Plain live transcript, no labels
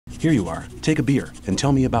Here you are. Take a beer and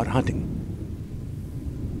tell me about hunting.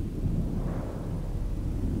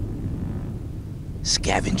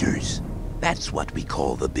 Scavengers. That's what we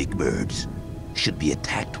call the big birds. Should be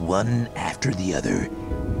attacked one after the other.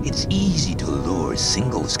 It's easy to lure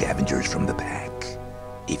single scavengers from the pack.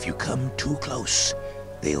 If you come too close,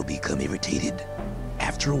 they'll become irritated.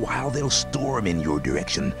 After a while, they'll storm in your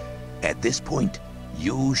direction. At this point,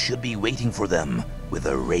 you should be waiting for them with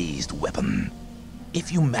a raised weapon. If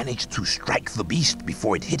you manage to strike the beast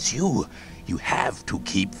before it hits you, you have to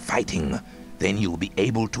keep fighting. Then you'll be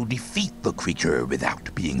able to defeat the creature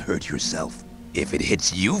without being hurt yourself. If it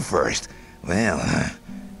hits you first, well,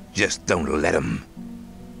 just don't let him.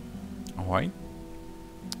 Alright.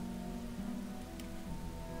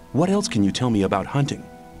 What else can you tell me about hunting?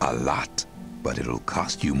 A lot, but it'll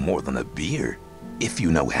cost you more than a beer. If you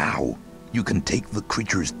know how, you can take the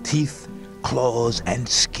creature's teeth, claws, and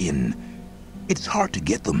skin. It's hard to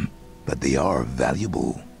get them, but they are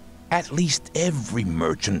valuable. At least every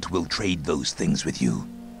merchant will trade those things with you.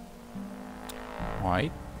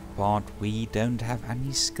 Right, but we don't have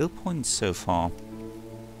any skill points so far.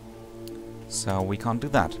 So we can't do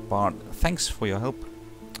that, but thanks for your help.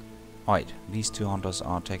 Alright, these two hunters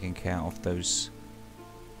are taking care of those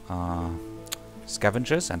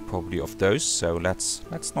scavengers and probably of those, so let's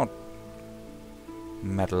not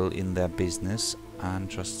meddle in their business and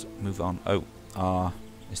just move on. Oh,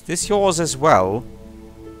 is this yours as well?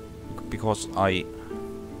 Because I...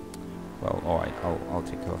 Well, alright, I'll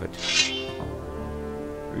take care of it.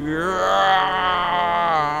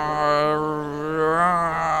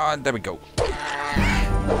 There we go.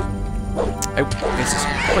 Oh, this is a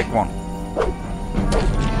quick one.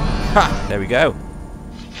 Ha! There we go.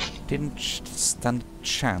 Didn't stand a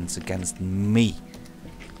chance against me.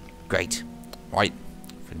 Great. Right,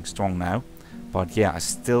 feeling strong now. But yeah, I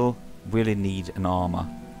still really need an armor.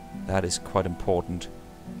 That is quite important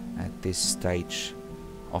at this stage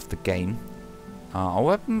of the game. Our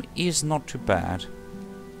weapon is not too bad.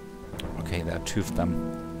 Okay, there are two of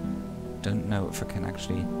them. Don't know if I can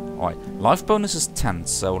actually... Alright, life bonus is 10,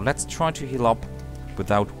 so let's try to heal up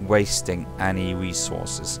without wasting any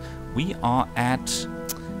resources. We are at...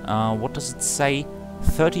 what does it say?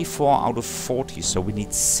 34 out of 40, so we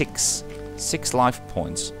need 6 life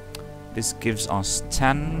points. This gives us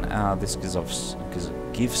 10. This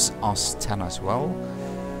gives us 10 as well.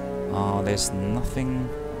 There's nothing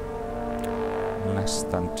less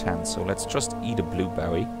than 10, so let's just eat a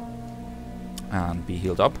blueberry and be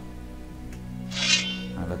healed up.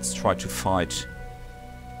 And let's try to fight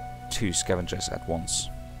 2 scavengers at once.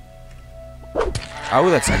 Oh,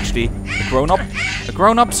 that's actually a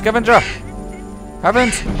grown-up scavenger.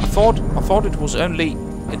 Haven't I thought it was only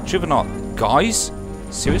a juvenile. Guys,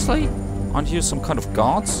 seriously? Aren't you some kind of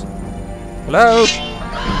guards? Hello?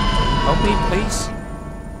 Help me, please.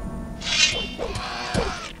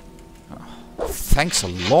 Thanks a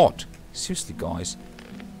lot. Seriously, guys.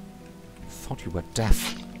 Thought you were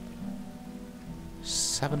deaf.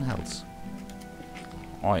 7 health.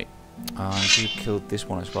 Alright. You killed this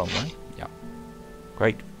one as well, right? Yeah.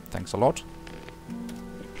 Great. Thanks a lot.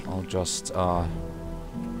 I'll just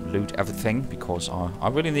loot everything because I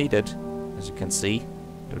really need it. As you can see,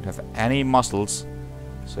 don't have any muscles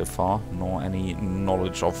so far, nor any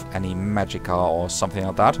knowledge of any magicka or something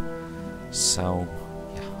like that. So,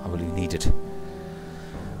 yeah, I really need it.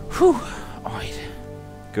 Whew. Alright.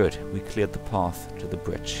 Good. We cleared the path to the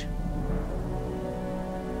bridge.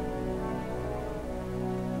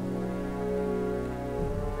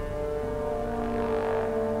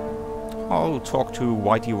 I'll talk to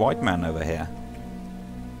Whitey White Man over here.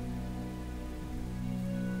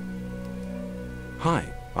 Hi,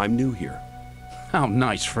 I'm new here. How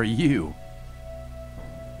nice for you.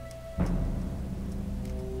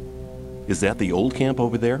 Is that the old camp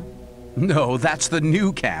over there? No, that's the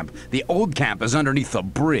new camp. The old camp is underneath the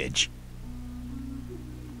bridge.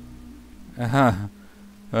 Alright,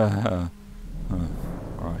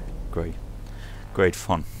 great. Great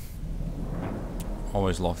fun.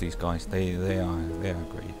 Always love these guys. They are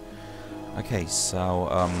great. Okay, so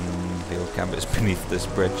the old camp is beneath this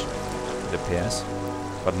bridge, it appears.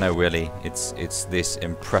 But no, really, it's this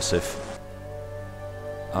impressive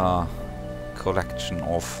collection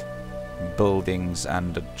of buildings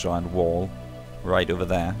and a giant wall right over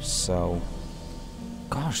there. So,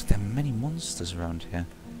 gosh, there are many monsters around here.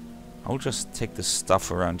 I'll just take the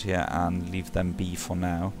stuff around here and leave them be for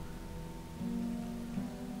now.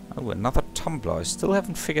 Oh, another Tumblr. I still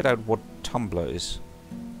haven't figured out what Tumblr is.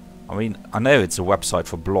 I mean, I know it's a website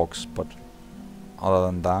for blogs, but other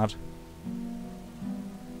than that,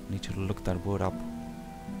 I need to look that word up.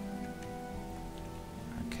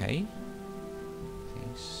 Okay.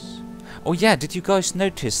 Yes. Oh yeah, did you guys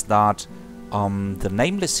notice that the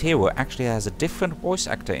nameless hero actually has a different voice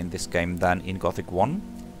actor in this game than in Gothic 1?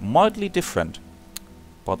 Mildly different,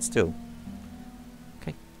 but still.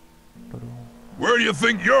 Okay. Where do you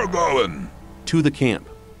think you're going? To the camp.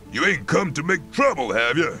 You ain't come to make trouble,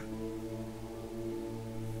 have you?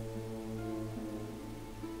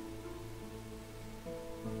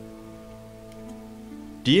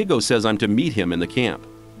 Diego says I'm to meet him in the camp.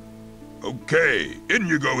 Okay, in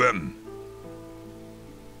you go then.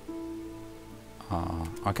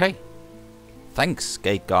 Okay. Thanks,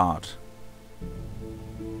 gate guard.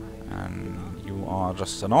 And you are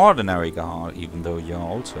just an ordinary guard, even though you're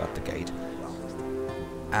also at the gate.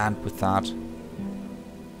 And with that,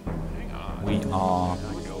 we are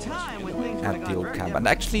at the old camp. And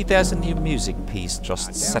actually there's a new music piece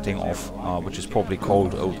just setting off, which is probably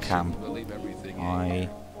called Old Camp. I'm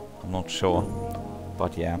not sure.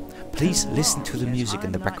 But yeah, please listen to the music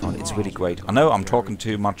in the background, it's really great. I know I'm talking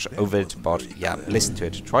too much over it, but yeah, listen to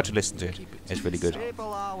it. Try to listen to it, it's really good. People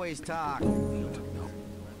always talk.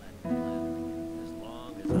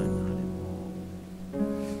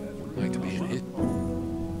 Like to be an it.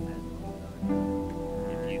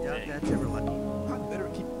 You doubt that's ever like. I better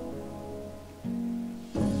keep.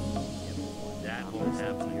 That won't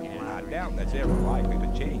happen. I doubt that's ever likely to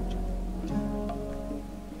change.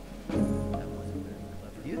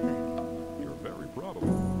 You think? You're very probable.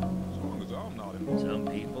 As long as I'm not involved. Some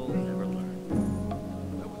people never learn.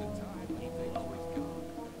 There was a time people always gone.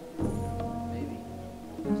 Maybe.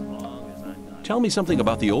 As long as I'm not. Tell me something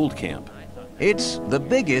about the old camp. It's the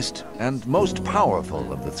biggest and most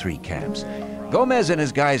powerful of the three camps. Gomez and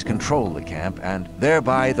his guys control the camp and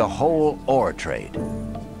thereby the whole ore trade.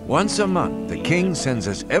 Once a month, the king sends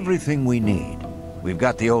us everything we need. We've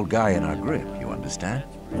got the old guy in our grip, you understand?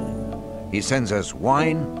 He sends us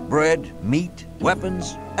wine, bread, meat,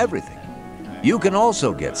 weapons, everything. You can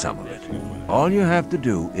also get some of it. All you have to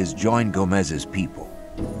do is join Gomez's people.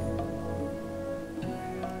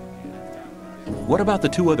 What about the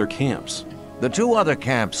two other camps? The two other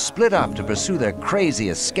camps split up to pursue their crazy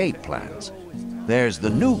escape plans. There's the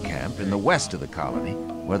new camp in the west of the colony,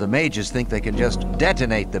 where the mages think they can just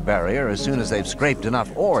detonate the barrier as soon as they've scraped enough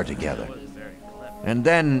ore together. And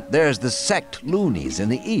then there's the sect loonies in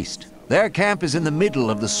the east. Their camp is in the middle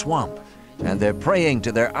of the swamp, and they're praying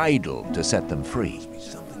to their idol to set them free.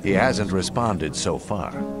 He hasn't responded so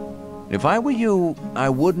far. If I were you, I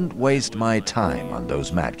wouldn't waste my time on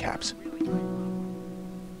those madcaps.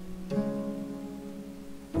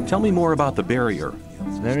 Tell me more about the barrier.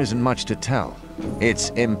 There isn't much to tell. It's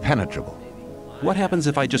impenetrable. What happens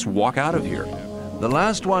if I just walk out of here? The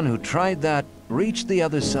last one who tried that reached the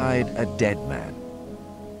other side a dead man.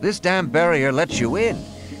 This damn barrier lets you in,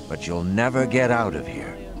 but you'll never get out of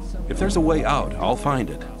here. If there's a way out, I'll find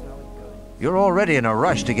it. You're already in a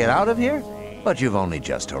rush to get out of here? But you've only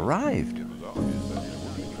just arrived.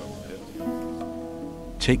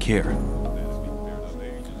 Take care.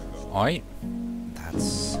 Alright,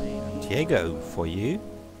 that's Diego for you.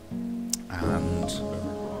 And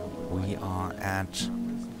we are at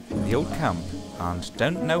the old camp and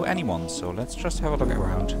don't know anyone, so let's just have a look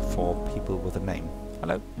around for people with a name.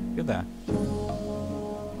 Hello, you're there.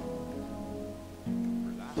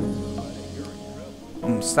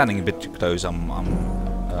 I'm standing a bit too close, I'm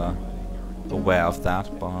aware of that,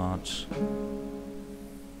 but...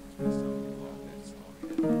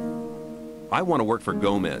 I want to work for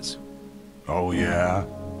Gomez. Oh, yeah?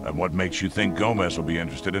 And what makes you think Gomez will be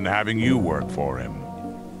interested in having you work for him?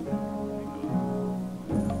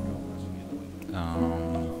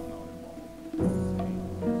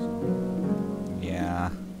 Yeah.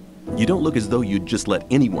 You don't look as though you'd just let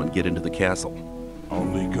anyone get into the castle.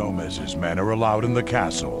 Only Gomez's men are allowed in the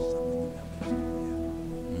castle.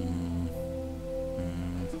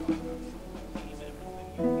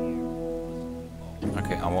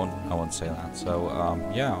 Okay, I won't say that. So,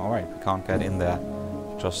 yeah, alright, we can't get in there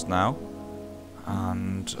just now.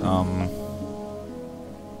 And,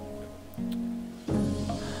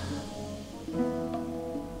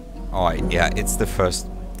 alright, yeah, it's the first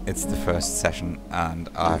session, and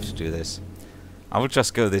I have to do this. I will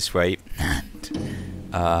just go this way and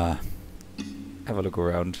have a look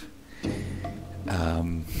around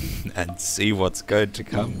and see what's going to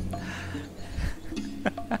come.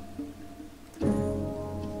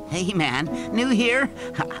 Hey man, new here?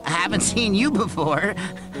 I haven't seen you before.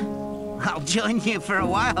 I'll join you for a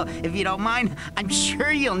while, if you don't mind. I'm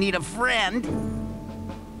sure you'll need a friend.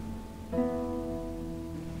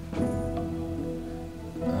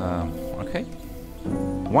 Okay.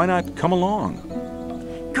 Why not come along?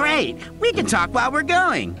 Great! We can talk while we're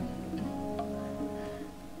going.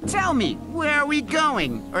 Tell me, where are we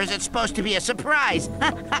going? Or is it supposed to be a surprise?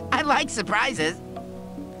 I like surprises.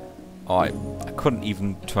 I couldn't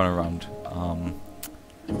even turn around.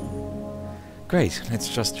 Great, let's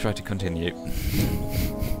just try to continue.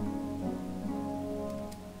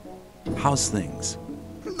 How's things?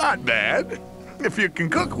 Not bad. If you can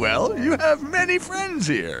cook well, you have many friends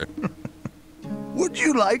here. Would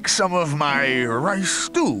you like some of my rice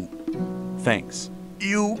stew? Thanks.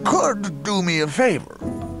 You could do me a favor.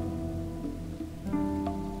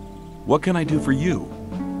 What can I do for you?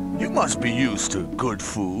 You must be used to good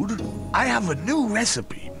food. I have a new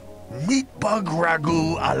recipe. Meat bug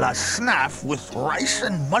ragu a la snaff with rice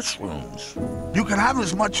and mushrooms. You can have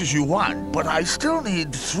as much as you want, but I still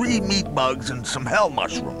need 3 meat bugs and some hell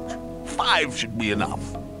mushrooms. 5 should be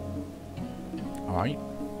enough. Alright.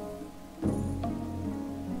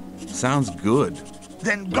 Sounds good.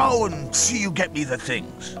 Then go and see you get me the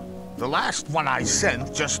things. The last one I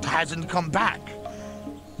sent just hasn't come back.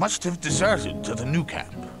 Must have deserted to the new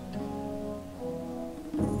camp.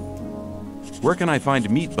 Where can I find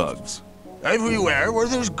meat bugs? Everywhere where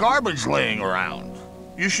there's garbage laying around.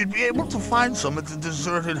 You should be able to find some at the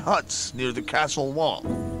deserted huts near the castle wall.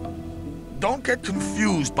 Don't get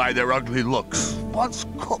confused by their ugly looks. Once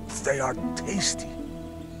cooked, they are tasty.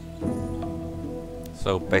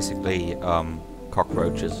 So basically,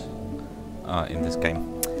 cockroaches in this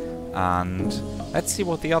game. And let's see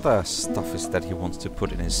what the other stuff is that he wants to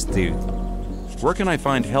put in his stew. Where can I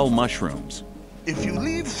find hell mushrooms? If you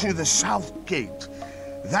leave through the south gate,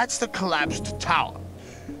 that's the collapsed tower.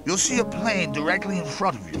 You'll see a plain directly in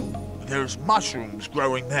front of you. There's mushrooms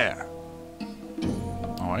growing there.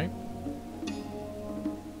 Alright.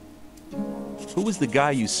 Who was the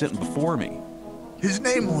guy you sent before me? His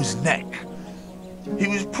name was Neck. He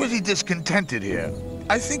was pretty discontented here.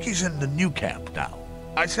 I think he's in the new camp now.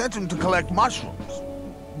 I sent him to collect mushrooms,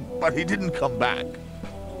 but he didn't come back.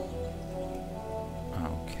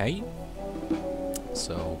 Okay.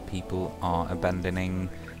 So people are abandoning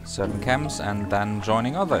certain camps and then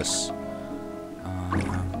joining others.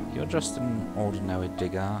 You're just an ordinary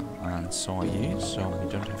digger, and so are you, so we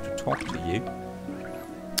don't have to talk to you.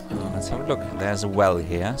 Let's have a look. There's a well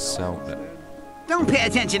here, so... Don't pay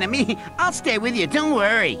attention to me. I'll stay with you, don't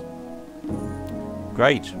worry.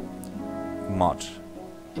 Great. Mod.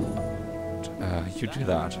 You do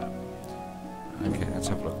that. Okay, let's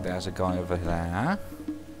have a look. There's a guy over there.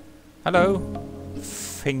 Hello.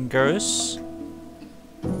 Fingers.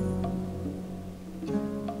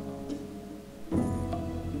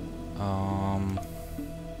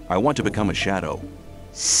 I want to become a shadow.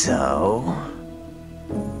 So?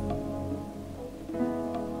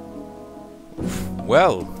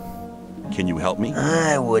 Well. Can you help me?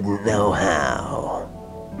 I wouldn't know how.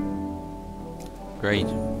 Great.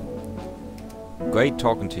 Great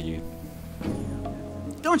talking to you.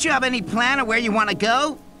 Don't you have any plan of where you want to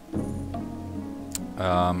go?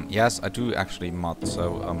 Yes, I do actually, Mod,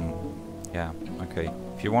 so, yeah, okay.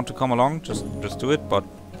 If you want to come along, just do it, but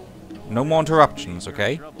no more interruptions,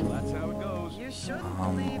 okay?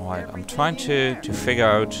 Alright, I'm trying to figure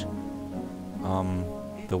out,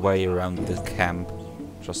 the way around the camp,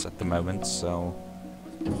 just at the moment, so...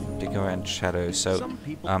 Digger and Shadow, so,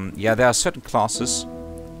 yeah, there are certain classes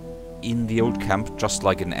in the old camp, just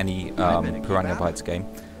like in any, Piranha Bytes game.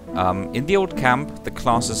 In the old camp, the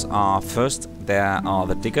classes are first, there are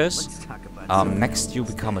the diggers. Next, you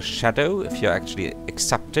become a shadow if you're actually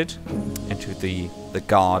accepted into the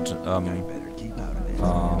guard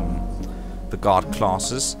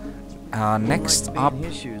classes. Next up,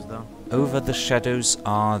 over the shadows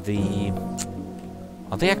are the...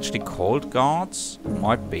 Are they actually called guards?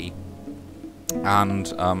 Might be.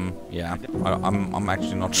 And yeah, I'm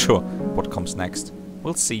actually not sure what comes next.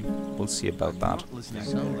 We'll see. We'll see about that.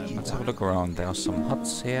 Let's have a look around. There are some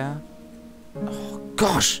huts here. Oh,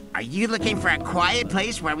 gosh! Are you looking for a quiet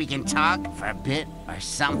place where we can talk for a bit or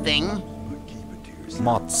something?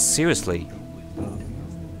 Mod, seriously.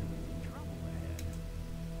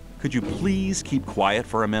 Could you please keep quiet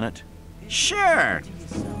for a minute? Sure.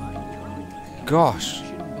 Gosh.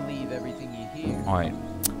 Alright.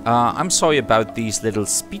 I'm sorry about these little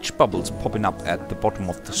speech bubbles popping up at the bottom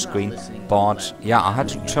of the screen, but yeah, I had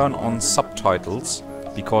to turn on subtitles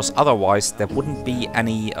because otherwise there wouldn't be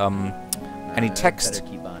any text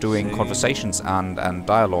doing conversations and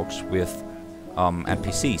dialogues with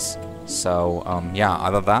NPCs. So yeah,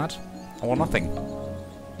 either that or nothing.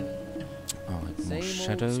 Alright, more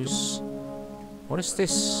shadows. What is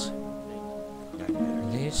this?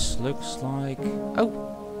 This looks like...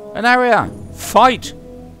 Oh! An area! Fight!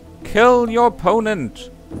 Kill your opponent!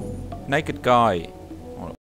 Naked guy.